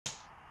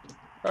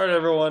Alright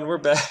everyone, we're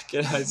back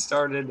and I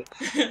started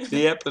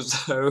the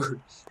episode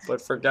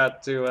but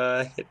forgot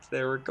to hit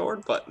the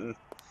record button.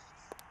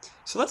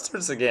 So let's do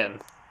this again.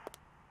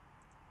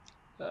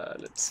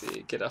 Let's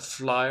see, get a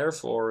flyer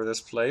for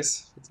this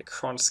place, the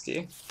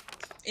Kronsky.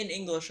 In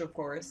English, of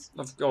course.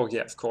 Oh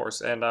yeah, of course.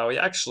 And we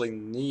actually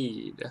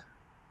need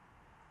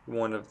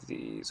one of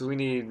these. We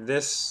need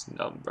this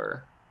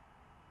number,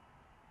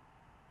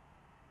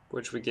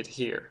 which we get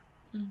here.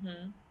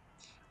 Mm-hmm.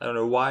 I don't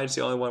know why it's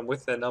the only one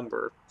with that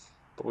number,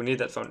 but we need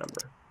that phone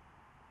number.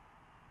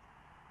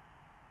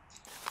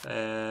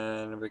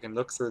 And we can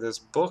look through this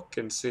book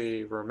and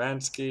see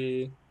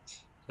Romanski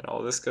and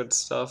all this good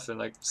stuff, and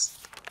like,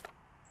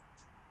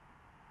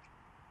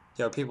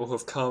 people who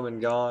have come and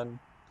gone.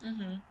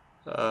 Mm-hmm.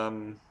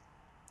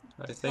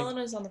 I think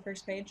Helena's on the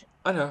first page.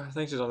 I know. I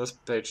think she's on this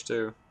page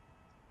too.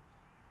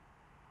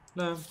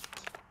 No,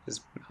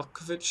 is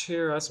Malkovich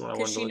here? That's what I Because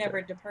wanted to she look never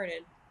at.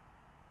 departed.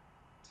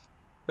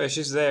 Wait,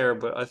 she's there,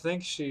 but I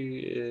think she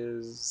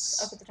is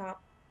Up at the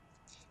top.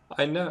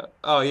 I know.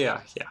 Oh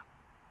yeah, yeah.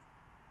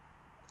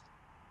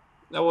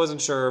 I wasn't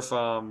sure if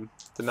the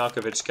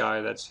Malkovich guy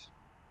that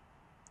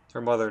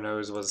her mother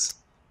knows was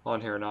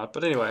on here or not.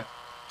 But anyway,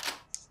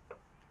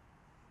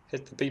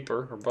 hit the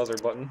beeper or buzzer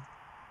button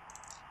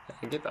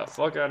and get the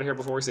fuck out of here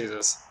before he sees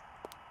us.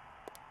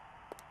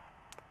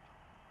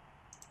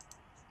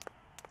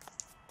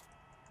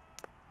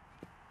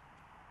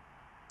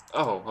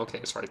 Oh, okay,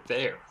 it's right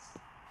there.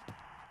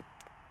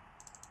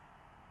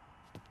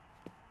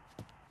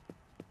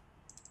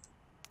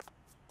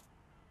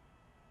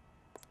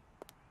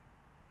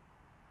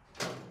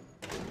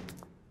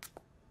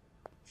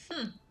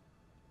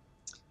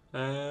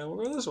 And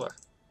we'll go this way.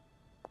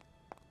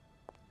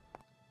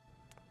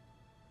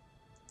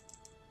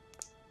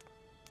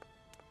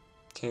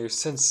 Can you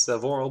sense the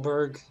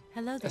Vorarlberg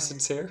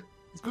essence here?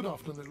 Good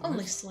afternoon,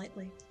 Only miss.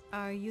 slightly.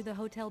 Are you the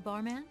hotel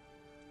barman?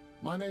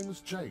 My name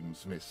is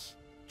James, miss.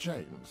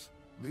 James,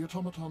 the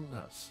automaton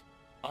nurse.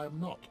 I am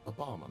not a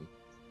barman.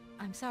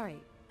 I'm sorry,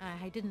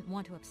 I didn't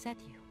want to upset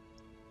you.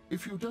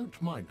 If you don't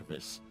mind,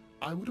 miss,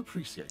 I would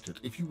appreciate it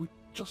if you would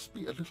just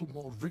be a little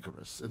more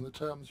rigorous in the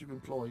terms you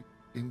employ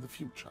in the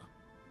future.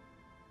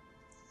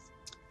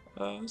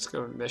 Let's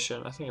go with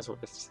mission. I think that's what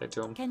we have to say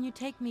to him. Can you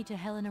take me to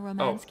Helana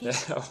Oh, Romanski? yeah,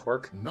 that'll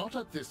work. Not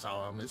at this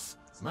hour, miss.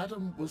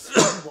 Madam was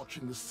still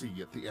watching the sea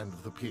at the end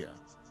of the pier.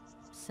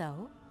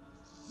 So?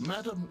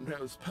 Madam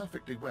knows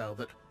perfectly well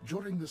that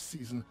during this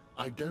season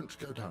I don't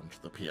go down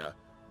to the pier.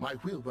 My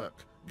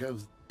wheelwork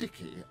goes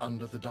dicky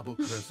under the double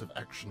corrosive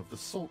action of the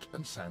salt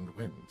and sand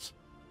winds.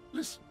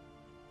 Listen,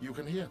 you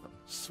can hear them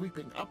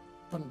sweeping up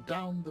and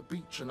down the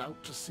beach and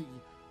out to sea.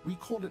 We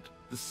call it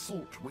the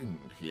salt wind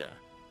here.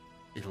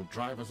 It'll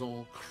drive us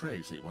all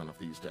crazy one of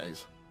these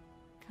days.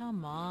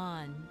 Come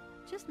on,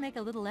 just make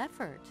a little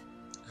effort.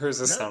 Who does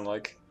this No. sound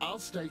like? I'll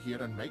stay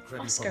here and make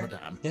ready Oscar. for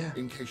Madame, Yeah.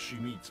 in case she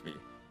needs me.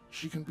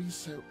 She can be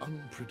so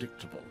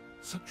unpredictable,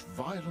 such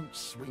violent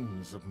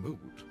swings of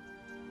mood.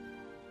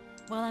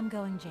 Well, I'm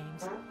going,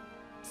 James.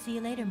 See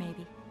you later,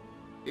 maybe.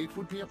 It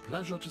would be a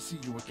pleasure to see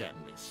you again,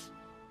 miss.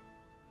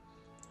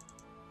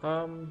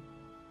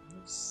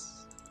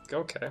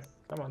 Okay,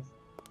 come on.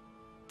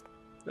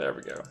 There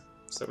we go.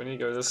 So we need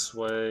to go this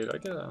way. Did I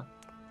get a...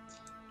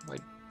 I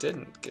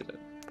didn't get a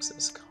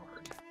access card.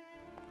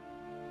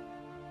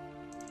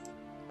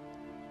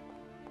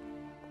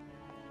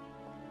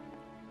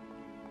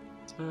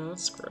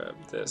 Let's grab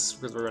this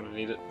because we're gonna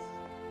need it.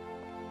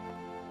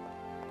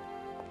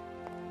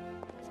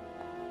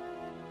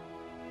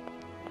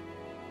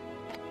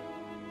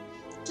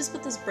 Just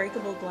put this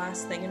breakable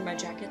glass thing in my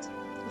jacket.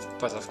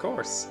 But of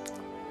course.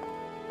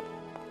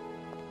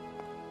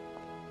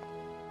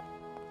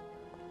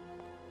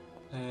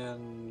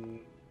 And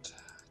I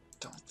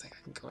don't think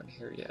I can go in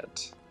here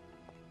yet.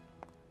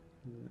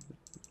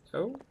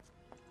 Oh.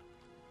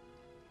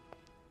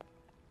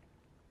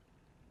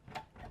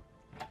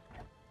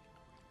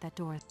 That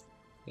door.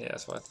 Yeah,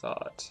 that's what I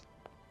thought.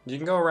 You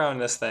can go around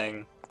this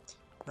thing.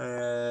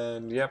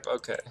 And yep,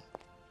 okay.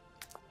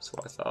 That's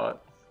what I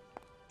thought.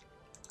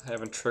 I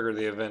haven't triggered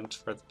the event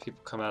where the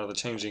people come out of the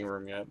changing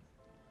room yet.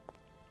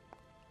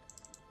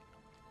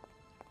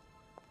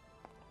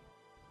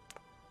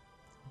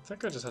 I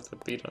think I just have to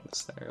beat on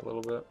this thing a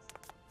little bit.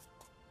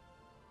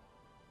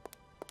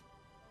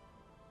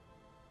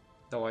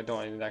 No, I don't.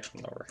 I need an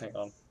actual number. Hang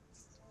on.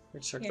 Let me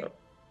check Here. that.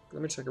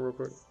 Let me check it real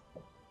quick.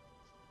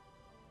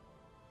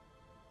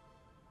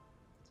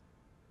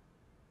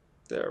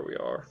 There we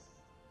are.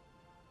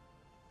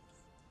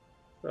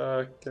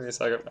 Give me a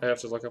second. I have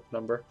to look up a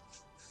number.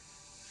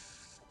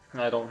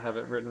 I don't have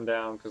it written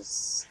down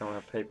because I don't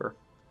have paper.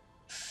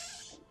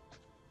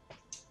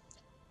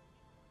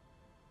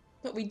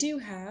 But we do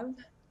have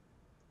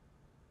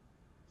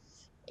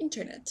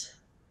internet.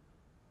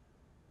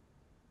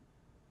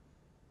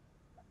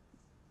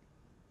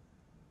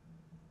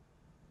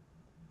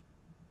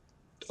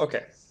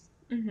 Okay.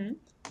 Mm-hmm.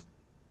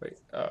 Wait,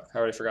 I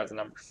already forgot the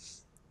number.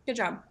 Good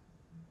job.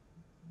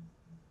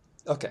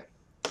 Okay.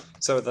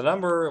 So the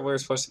number we were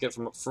supposed to get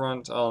from up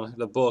front on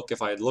the book,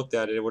 if I had looked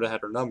at it, it would have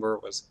had her number,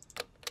 was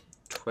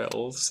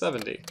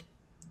 1270.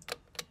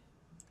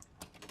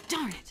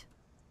 Darn it!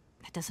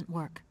 That doesn't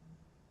work.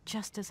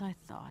 Just as I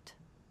thought.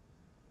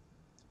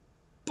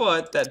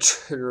 But that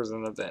triggers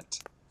an event.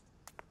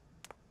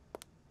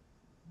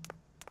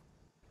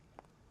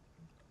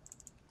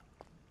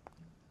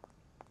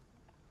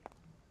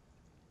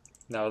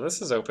 Now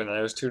this is open, and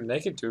there's two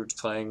naked dudes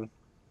playing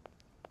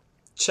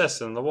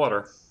chess in the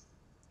water.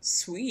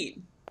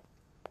 Sweet.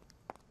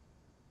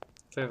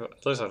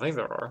 At least I think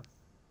there are.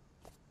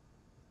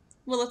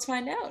 Well, let's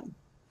find out.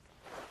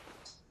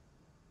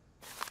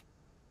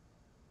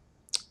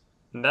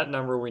 And that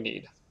number we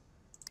need.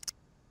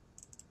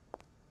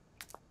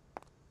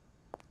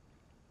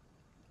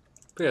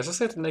 But yes, let's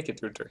say the naked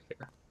dudes are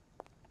here.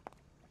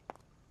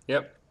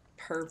 Yep.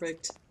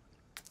 Perfect.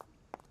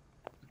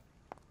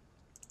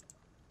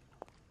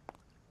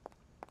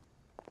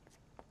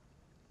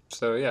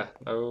 So yeah,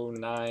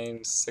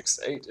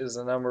 0968 is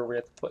the number we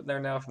have to put in there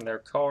now from their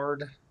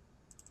card.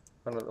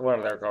 One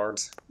of their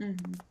cards.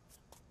 Mm-hmm.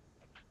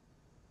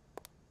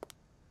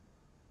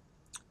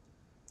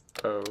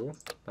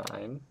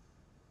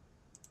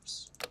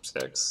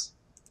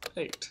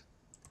 0968.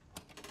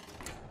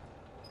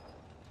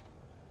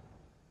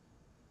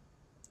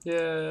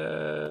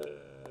 Yay!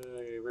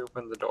 We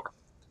opened the door.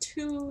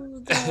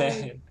 To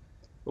the...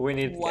 We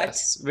need the What?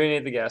 gas. We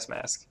need the gas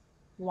mask.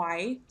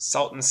 Why?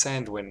 Salt and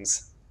sand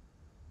winds.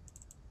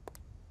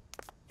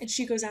 And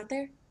she goes out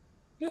there?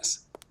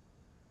 Yes.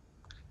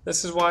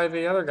 This is why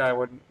the other guy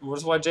wouldn't. This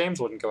is why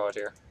James wouldn't go out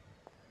here.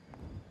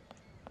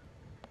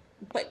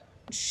 But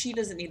she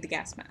doesn't need the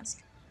gas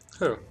mask.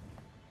 Who?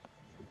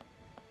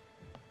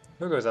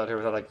 Who goes out here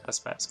without a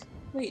gas mask?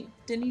 Wait,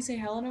 didn't he say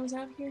Helena was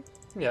out here?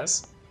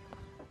 Yes.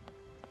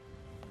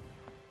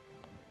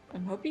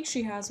 I'm hoping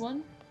she has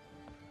one.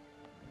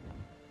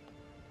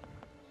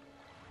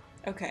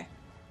 Okay.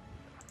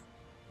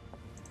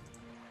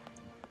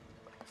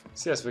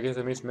 So yes, we get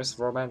to meet Miss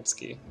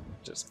Romanski.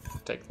 Just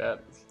take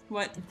that.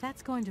 What? If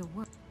that's going to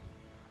work.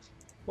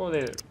 Well,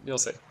 you'll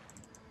see.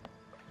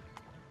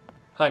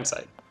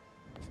 Hindsight.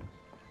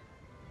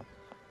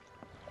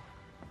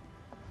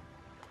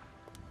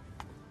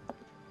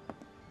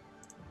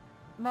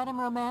 Madam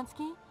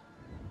Romanski?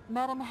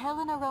 Madam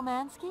Helena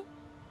Romanski?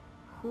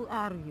 Who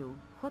are you?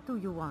 What do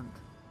you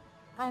want?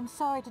 I'm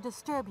sorry to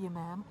disturb you,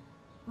 ma'am.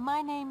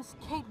 My name's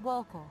Kate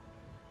Walker.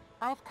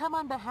 I've come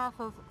on behalf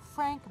of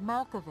Frank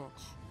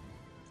Malkovich.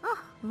 Ah,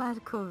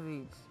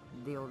 Malkovich,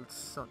 the old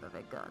son of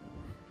a gun.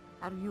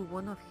 Are you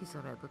one of his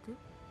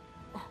relatives?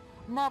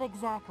 Not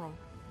exactly.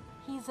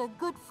 He's a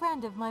good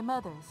friend of my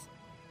mother's.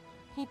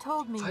 He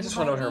told me... I just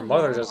you want to know might what her be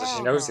mother here does in if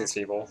she knows Elba. these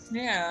people.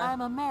 Yeah. I'm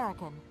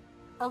American.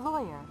 A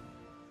lawyer.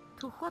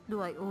 To what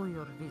do I owe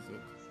your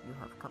visit? You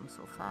have come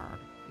so far.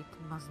 It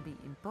must be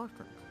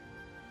important.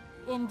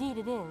 Indeed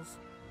it is.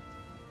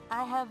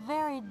 I have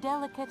very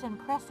delicate and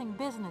pressing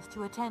business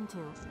to attend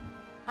to.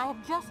 I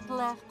have just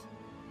left...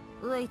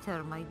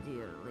 Later, my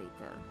dear,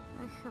 later.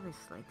 I have a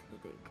slight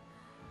headache.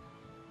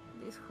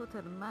 This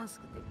hotel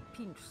mask, they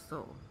pinch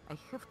so. I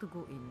have to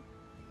go in.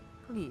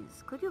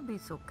 Please, could you be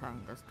so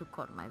kind as to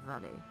call my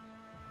valet?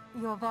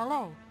 Your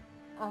valet.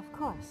 Of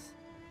course.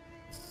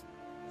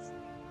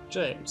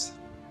 James.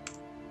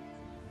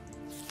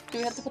 Do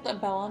we have to put that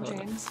bell on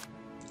James?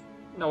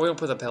 No, we don't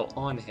put the bell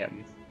on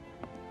him.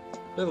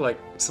 We look like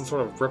some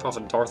sort of rip-off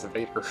of Darth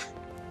Vader.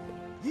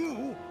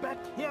 You back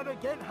here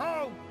again?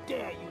 How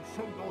dare you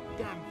show your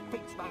damn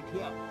face out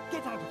here?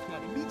 Get out of here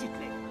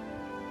immediately!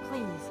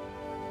 Please.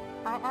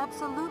 I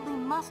absolutely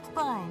must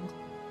find...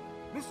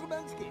 Miss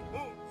Romanski!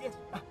 Oh, yes,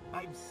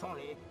 I'm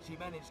sorry. She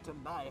managed to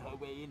lie her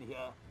way in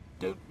here.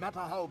 Don't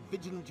matter how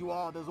vigilant you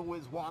are, there's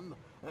always one.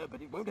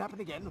 But it won't happen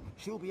again.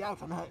 She'll be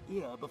out on her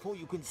ear before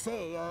you can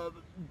say, I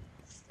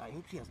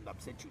hope she hasn't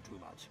upset you too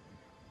much.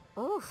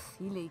 Oh,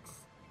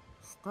 Felix.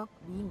 Stop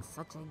being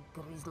such a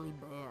grizzly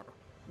bear.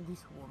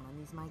 This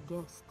woman is my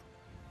guest.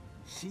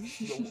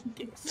 She's your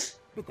guest,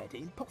 but that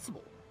ain't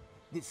possible.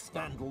 This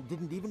vandal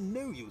didn't even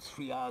know you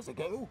 3 hours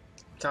ago.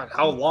 God,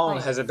 how long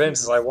has it been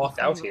since I walked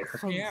out here?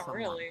 Yeah,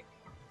 really.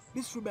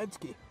 Miss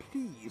Romanski,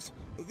 please.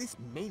 This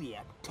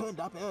maniac turned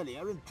up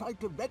earlier and tried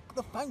to wreck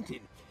the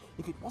fountain.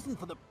 If it wasn't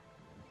for the...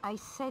 I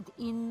said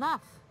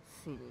enough,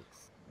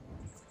 Felix.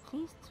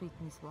 Please treat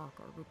Miss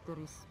Walker with the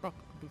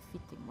respect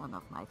befitting one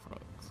of my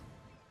friends.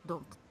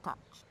 Don't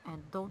touch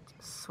and don't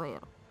swear.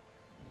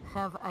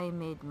 Have I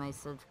made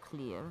myself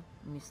clear,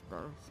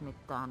 Mr.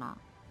 Smetana?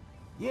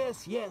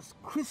 Yes, yes,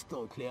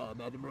 crystal clear,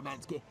 Madam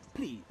Romanski.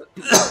 Please,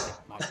 do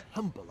accept my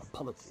humble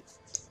apologies.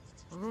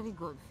 Very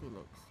good,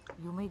 Felix.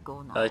 You may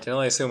go now. I can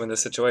only assume in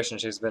this situation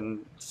she's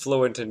been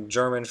fluent in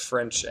German,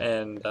 French,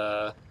 and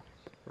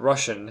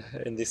Russian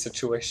in these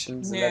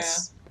situations. And Yeah.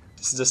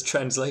 this is just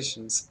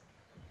translations.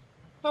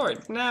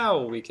 Alright, now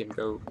we can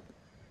go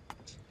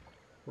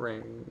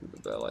ring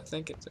the bell. I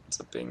think it ends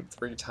up being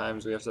 3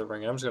 times we have to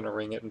ring it. I'm just going to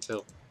ring it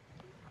until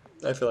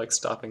I feel like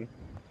stopping.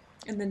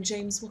 And then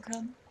James will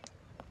come?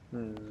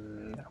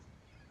 No.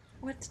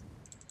 What?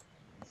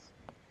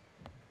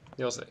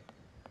 You'll see.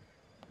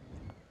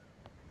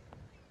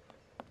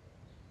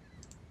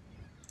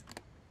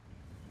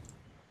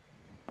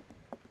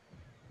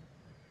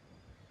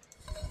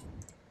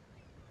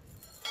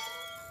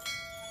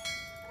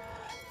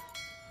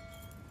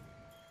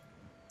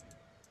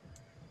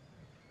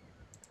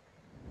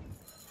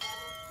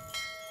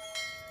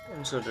 I'm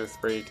just gonna do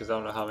 3 because I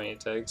don't know how many it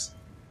takes.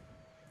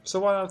 So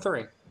why not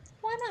 3?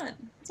 Why not?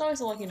 It's always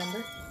a lucky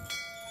number.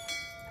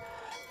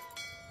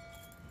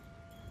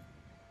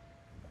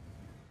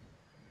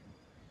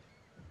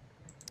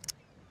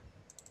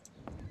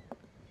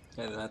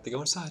 And then I have to go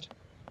inside.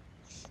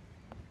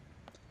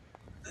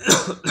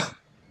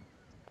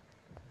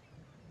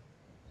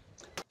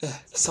 Yeah,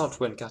 the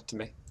salt wind got to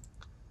me.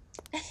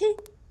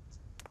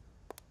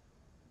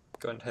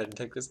 Go ahead and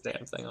take this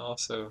damn thing off,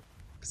 so...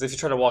 Because if you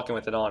try to walk in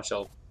with it on,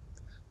 she'll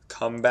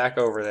come back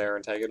over there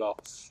and take it off.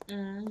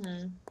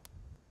 Mm-hmm.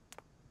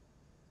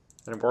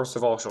 And worst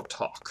of all, she'll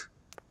talk.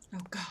 Oh,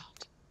 God.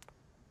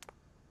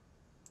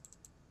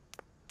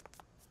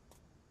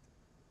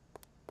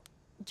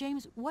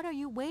 James, what are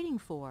you waiting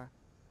for?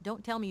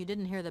 Don't tell me you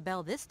didn't hear the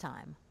bell this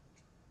time.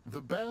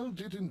 The bell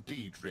did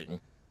indeed ring,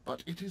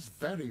 but it is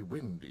very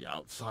windy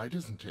outside,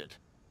 isn't it?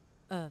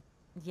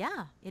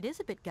 Yeah, it is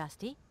a bit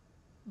gusty.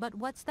 But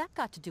what's that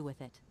got to do with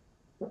it?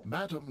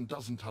 Madam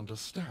doesn't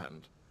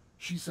understand.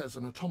 She says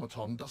an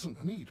automaton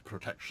doesn't need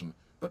protection,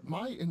 but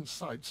my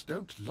insides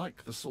don't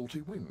like the salty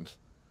wind.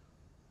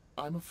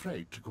 I'm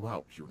afraid to go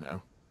out, you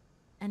know.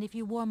 And if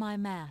you wore my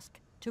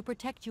mask to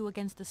protect you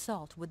against the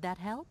salt, would that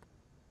help?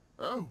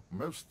 Oh,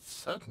 most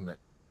certainly.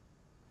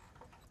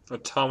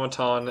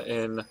 Automaton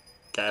in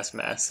gas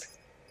mask.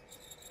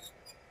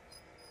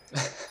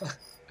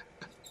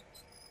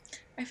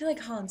 I feel like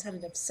Hans had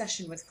an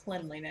obsession with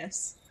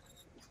cleanliness.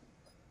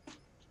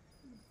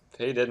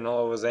 He didn't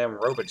know what damn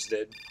robots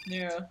did.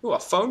 Yeah. Ooh, a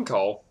phone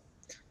call.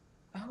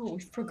 Oh,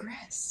 we've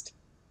progressed.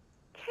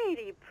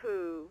 Katie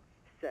Pooh.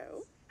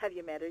 So, have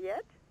you met her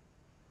yet?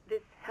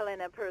 This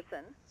Helena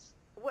person.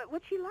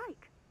 What's she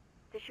like?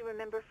 Does she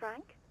remember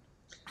Frank?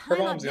 Her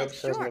I'm mom's not the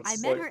yet other person sure. I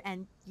that's met like- her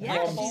and, Her yeah,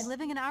 mom's- she's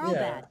living in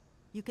Arrowbad.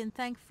 You can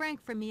thank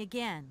Frank for me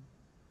again.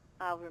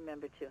 I'll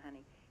remember too,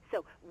 honey.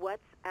 So,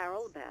 what's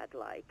Arrowbad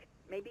like?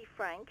 Maybe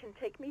Frank can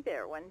take me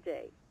there one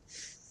day.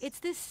 It's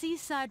this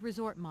seaside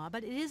resort, Ma,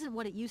 but it isn't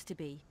what it used to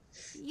be.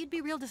 You'd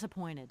be real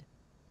disappointed.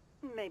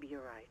 Maybe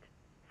you're right.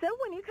 So,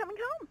 when are you coming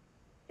home?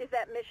 Is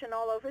that mission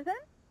all over then?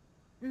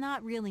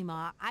 Not really,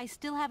 Ma. I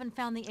still haven't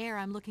found the heir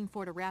I'm looking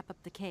for to wrap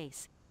up the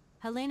case.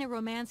 Helana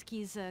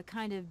Romanski's a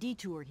kind of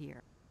detour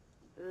here.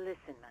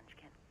 Listen,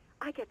 Munchkin.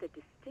 I get the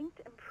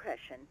distinct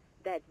impression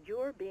that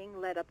you're being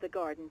led up the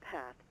garden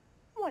path.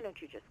 Why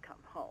don't you just come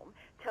home,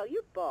 tell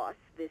your boss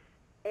this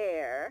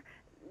heir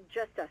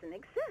just doesn't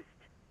exist,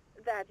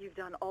 that you've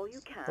done all you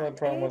can. The only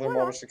problem with her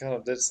mom is she kind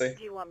of did say.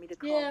 Do you want me to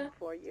call Yeah. him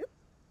for you?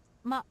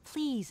 Ma,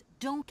 please,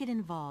 don't get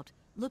involved.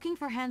 Looking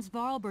for Hans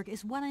Varlberg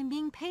is what I'm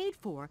being paid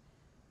for.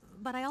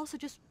 But I also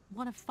just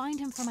want to find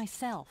him for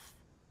myself.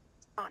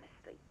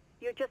 Honestly,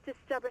 you're just as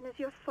stubborn as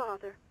your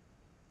father.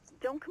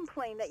 Don't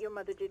complain that your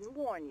mother didn't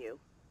warn you.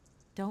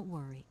 Don't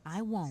worry,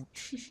 I won't.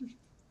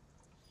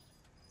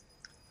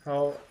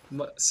 How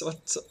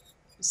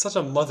such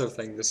a mother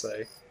thing to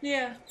say.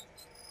 Yeah.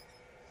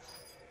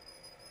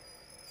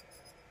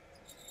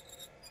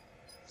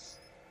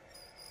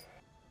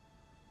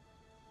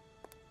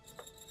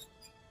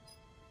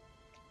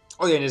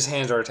 Oh yeah, and his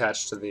hands are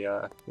attached to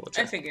the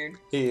wheelchair. I figured.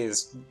 He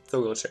is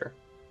the wheelchair.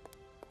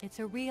 It's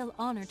a real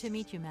honor to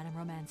meet you, Madame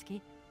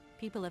Romanski.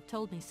 People have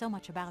told me so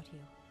much about you.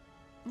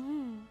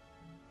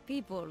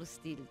 People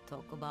still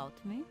talk about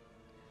me.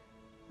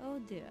 Oh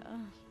dear.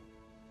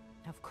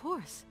 Of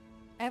course.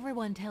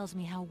 Everyone tells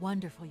me how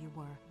wonderful you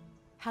were.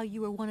 How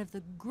you were one of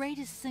the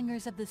greatest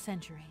singers of the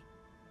century.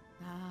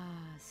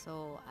 Ah,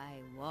 so I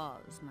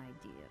was, my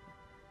dear.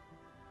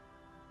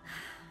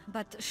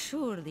 But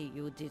surely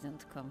you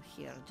didn't come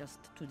here just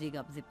to dig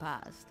up the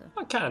past.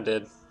 I kind of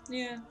did.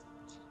 Yeah.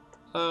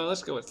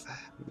 Let's go with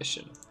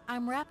mission.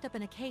 I'm wrapped up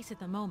in a case at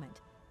the moment,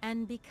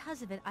 and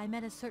because of it I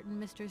met a certain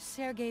Mr.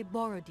 Sergei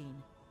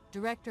Borodin,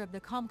 director of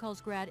the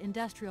Komkolsgrad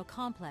Industrial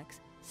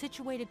Complex,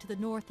 situated to the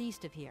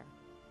northeast of here.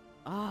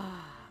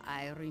 Ah,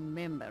 I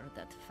remember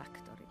that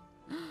factory.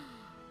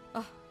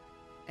 Oh,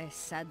 a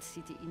sad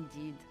city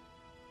indeed.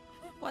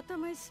 What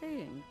am I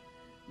saying?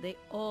 They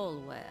all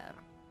were.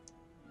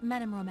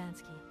 Madame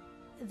Romanski,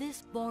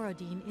 this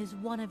Borodin is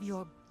one of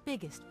your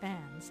biggest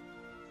fans.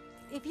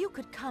 If you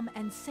could come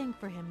and sing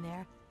for him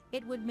there,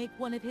 it would make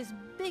one of his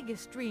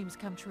biggest dreams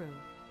come true.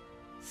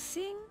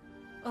 Sing?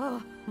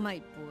 Oh,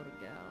 my poor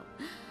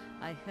girl.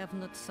 I have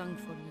not sung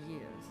for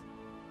years.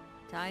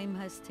 Time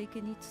has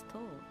taken its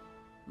toll.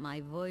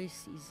 My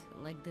voice is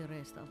like the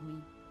rest of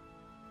me.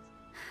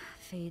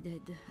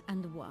 Faded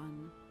and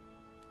wan,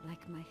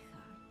 like my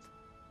heart.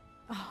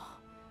 Oh,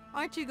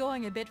 aren't you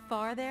going a bit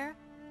far there?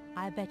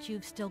 I bet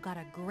you've still got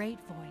a great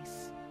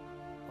voice.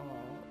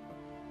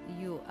 Oh,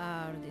 you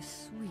are the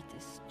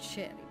sweetest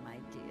cherry, my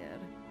dear.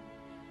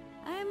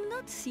 I am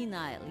not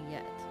senile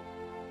yet,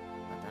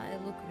 but I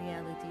look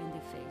reality in the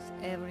face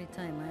every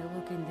time I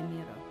look in the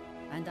mirror.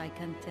 And I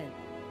can tell,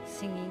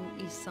 singing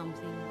is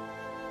something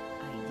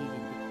I did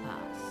in the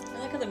past. I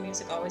like how the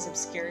music always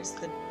obscures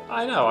the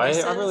I know, I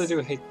really voices. do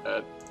hate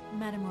that.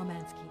 Madame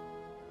Romanski,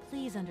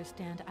 please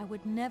understand I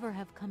would never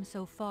have come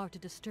so far to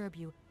disturb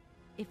you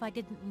if I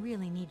didn't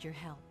really need your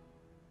help.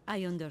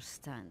 I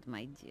understand,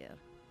 my dear.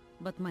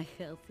 But my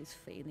health is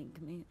failing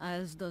me,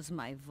 as does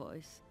my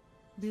voice.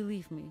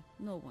 Believe me,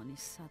 no one is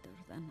sadder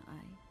than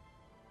I.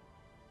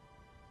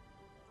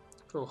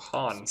 Oh,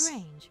 Hans.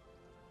 Strange.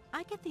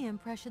 I get the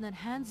impression that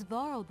Hans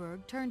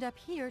Vorarlberg turned up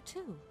here,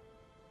 too.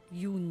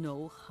 You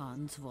know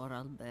Hans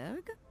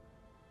Vorarlberg?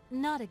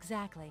 Not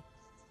exactly.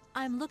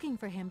 I'm looking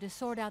for him to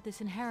sort out this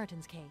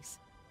inheritance case.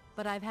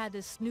 But I've had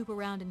to snoop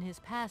around in his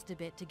past a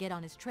bit to get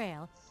on his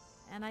trail,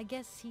 and I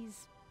guess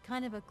he's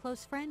kind of a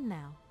close friend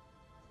now.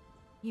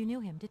 You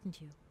knew him,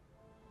 didn't you?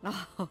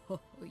 Oh,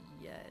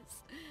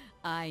 yes.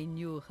 I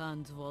knew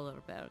Hans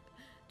Vorarlberg.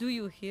 Do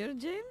you hear,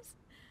 James?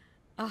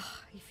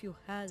 Ah, if you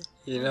had...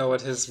 You know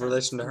what his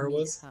relation to her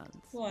was? Hans,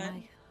 What?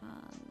 my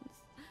Hans.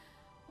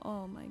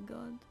 Oh my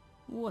god.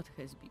 What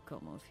has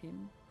become of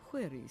him?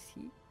 Where is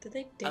he? Did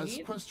they As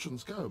date?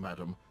 questions go,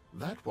 madam,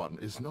 that one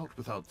is not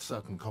without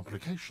certain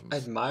complications.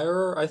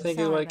 Admirer, I think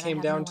is Sorry, what it but I came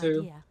have down no to.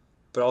 idea.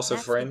 But also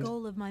That's friend. the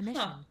goal of my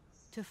mission, Huh.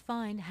 to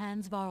find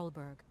Hans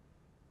Vorarlberg.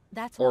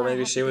 That's Or why I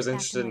maybe have she to was get back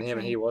to interested in my him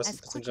and he train wasn't,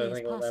 as potentially, quickly I as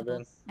think it would have possible,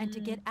 been. and to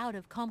get out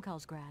of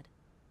Komkalsgrad.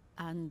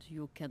 And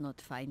you cannot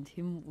find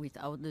him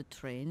without the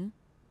train?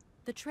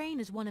 The train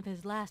is one of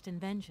his last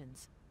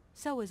inventions.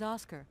 So is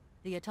Oscar,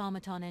 the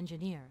automaton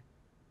engineer.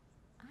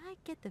 I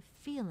get the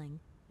feeling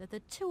that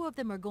the two of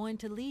them are going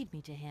to lead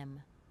me to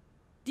him.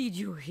 Did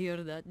you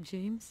hear that,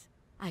 James?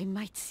 I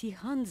might see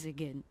Hans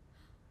again.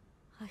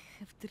 I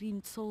have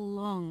dreamed so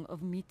long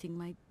of meeting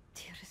my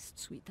dearest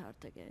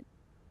sweetheart again.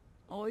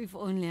 Oh, if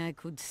only I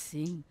could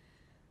sing.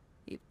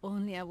 If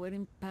only I were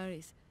in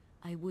Paris,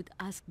 I would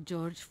ask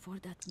George for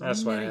that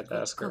That's why I had to miracle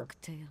ask her.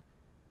 cocktail.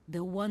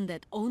 The one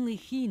that only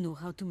he knew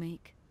how to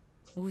make.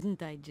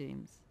 Wouldn't I,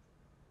 James?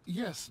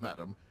 Yes,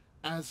 madam.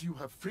 As you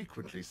have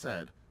frequently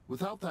said,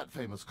 without that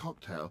famous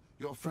cocktail,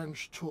 your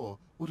French tour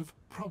would have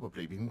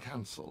probably been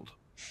cancelled.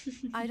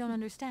 I don't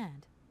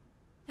understand.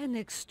 An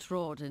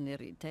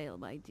extraordinary tale,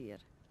 my dear.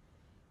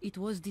 It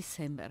was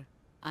December,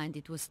 and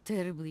it was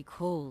terribly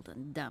cold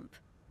and damp.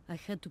 I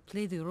had to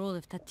play the role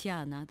of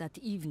Tatiana that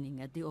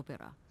evening at the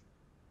opera.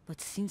 But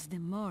since the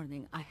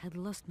morning, I had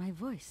lost my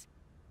voice.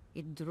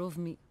 It drove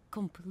me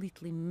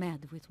completely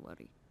mad with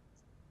worry.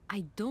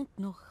 I don't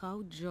know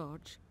how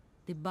George,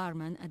 the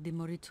barman at the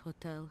Moritz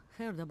Hotel,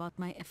 heard about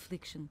my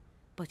affliction,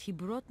 but he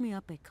brought me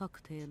up a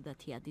cocktail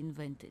that he had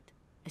invented.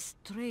 A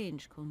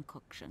strange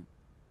concoction.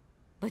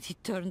 But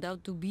it turned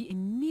out to be a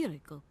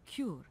miracle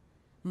cure.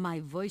 My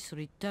voice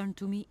returned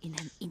to me in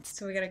an instant.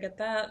 So we gotta get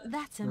that.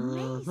 That's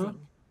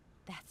amazing.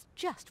 That's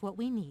just what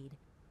we need.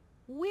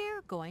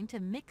 We're going to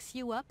mix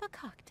you up a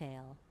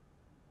cocktail.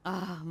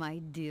 Ah, my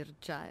dear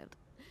child.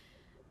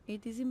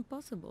 It is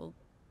impossible.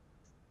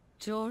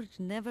 George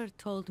never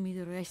told me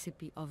the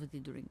recipe of the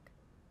drink.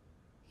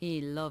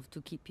 He loved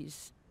to keep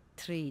his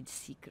trade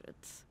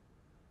secrets.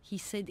 He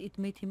said it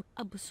made him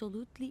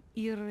absolutely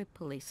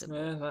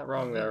irreplaceable. Not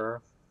wrong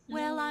there.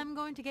 Well, I'm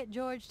going to get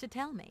George to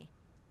tell me.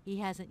 He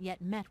hasn't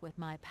yet met with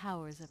my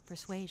powers of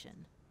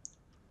persuasion.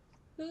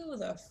 Who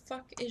the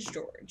fuck is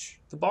George?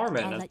 The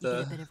barman I'll at let you get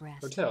the a bit of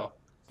rest. hotel.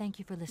 Thank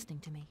you for listening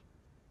to me.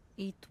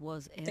 It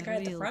was a The guy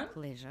at the real front?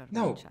 pleasure.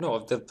 No, my child. no,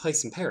 the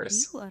place in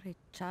Paris. You are a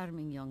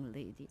charming young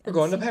lady. We're and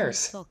going to simply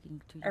Paris.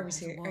 Talking to you Are we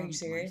has are you warmed my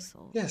serious?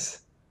 soul.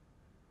 Yes.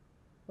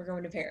 We're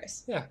going to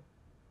Paris. Yeah.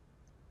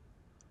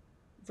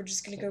 We're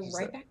just gonna Can't go use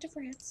right that. back to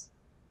France.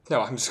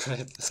 No, I'm just gonna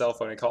hit the cell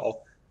phone and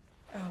call.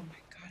 Oh my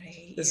god, I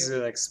hate This is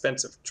you. an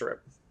expensive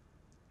trip.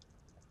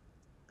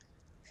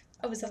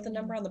 Oh, is that the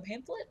number on the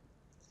pamphlet?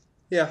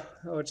 Yeah,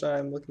 which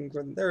I'm looking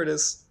for. There it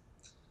is.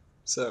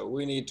 So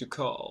we need to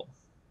call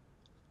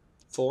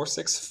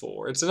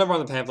 464. It's the number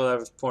on the pamphlet I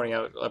was pointing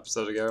out an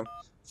episode ago.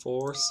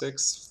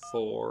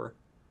 464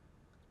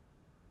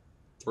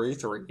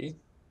 33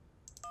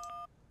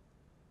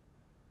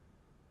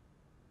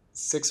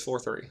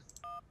 643.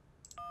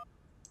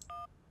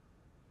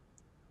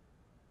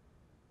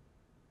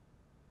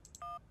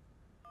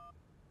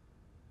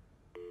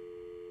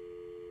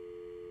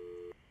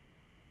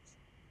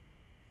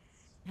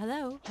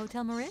 Hello,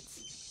 Hotel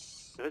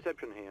Moritz?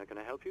 Reception here. Can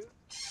I help you?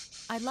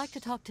 I'd like to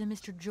talk to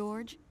Mr.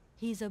 George.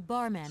 He's a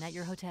barman at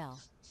your hotel.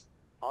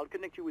 I'll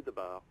connect you with the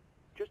bar.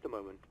 Just a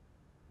moment.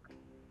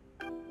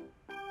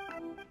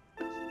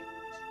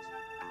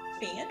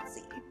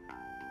 Fancy.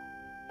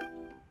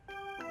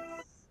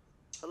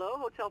 Hello,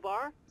 hotel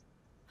bar?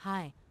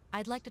 Hi,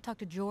 I'd like to talk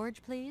to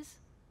George, please.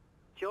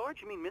 George?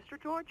 You mean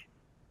Mr. George?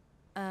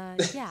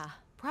 Yeah,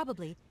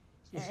 probably.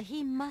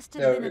 He must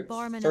have No, been a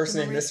barman first at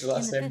the name Moritz Mr.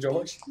 Last in name the 50s.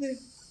 George.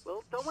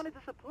 Well, don't want to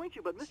disappoint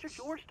you, but Mr.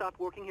 George stopped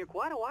working here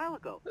quite a while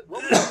ago.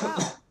 What was it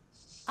about?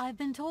 I've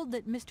been told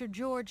that Mr.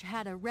 George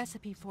had a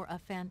recipe for a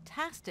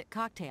fantastic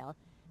cocktail,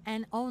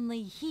 and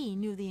only he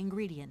knew the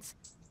ingredients.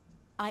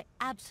 I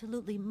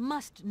absolutely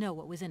must know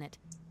what was in it.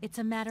 It's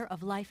a matter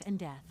of life and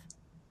death.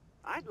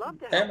 I'd love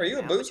to help. Am, are you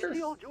a ma'am, but boozer?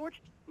 see, old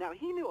George? Now,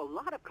 he knew a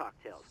lot of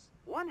cocktails.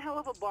 One hell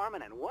of a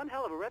barman and one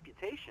hell of a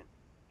reputation.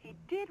 He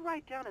did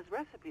write down his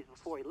recipes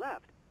before he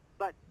left.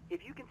 But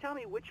if you can tell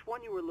me which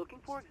one you were looking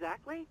for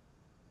exactly?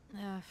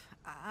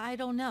 I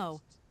don't know.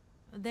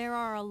 There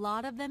are a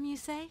lot of them, you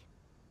say?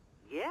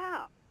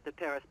 Yeah. The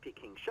Paris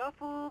Peking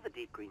Shuffle, the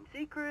Deep Green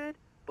Secret,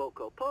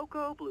 Boko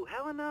Poco, Blue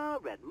Helena,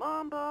 Red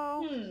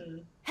Mambo.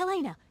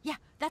 Helena! Yeah,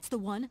 that's the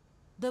one.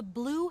 The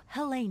Blue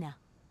Helena.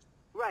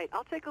 Right,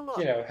 I'll take a look.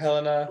 You know,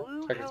 Helena,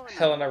 Blue like Helena.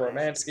 Helena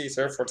Romanski,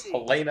 surf for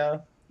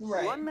Helena.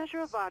 Right. 1 measure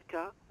of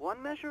vodka,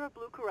 1 measure of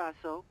blue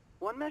curacao,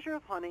 1 measure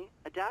of honey,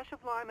 a dash of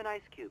lime and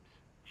ice cubes.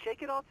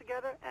 Shake it all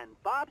together, and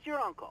Bob's your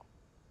uncle.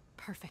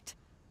 Perfect.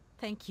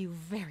 Thank you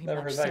very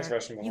Never much, heard that sir.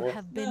 expression You before.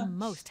 have been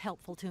most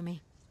helpful to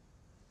me.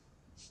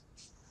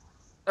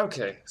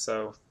 Okay,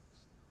 so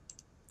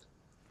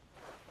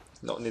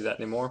don't need that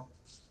anymore.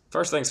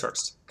 First things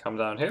first, come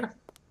down here,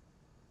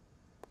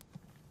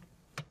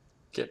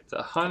 get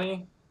the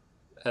honey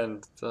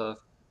and the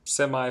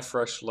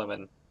semi-fresh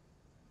lemon.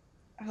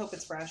 I hope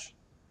it's fresh.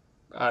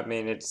 I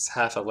mean, it's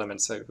half a lemon,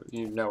 so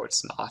you know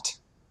it's not.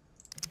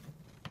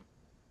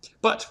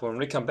 But when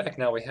we come back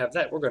now we have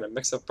that, we're going to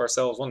mix up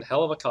ourselves one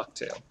hell of a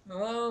cocktail.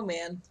 Oh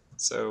man.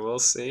 So we'll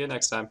see you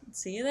next time.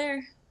 See you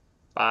there.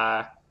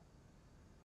 Bye.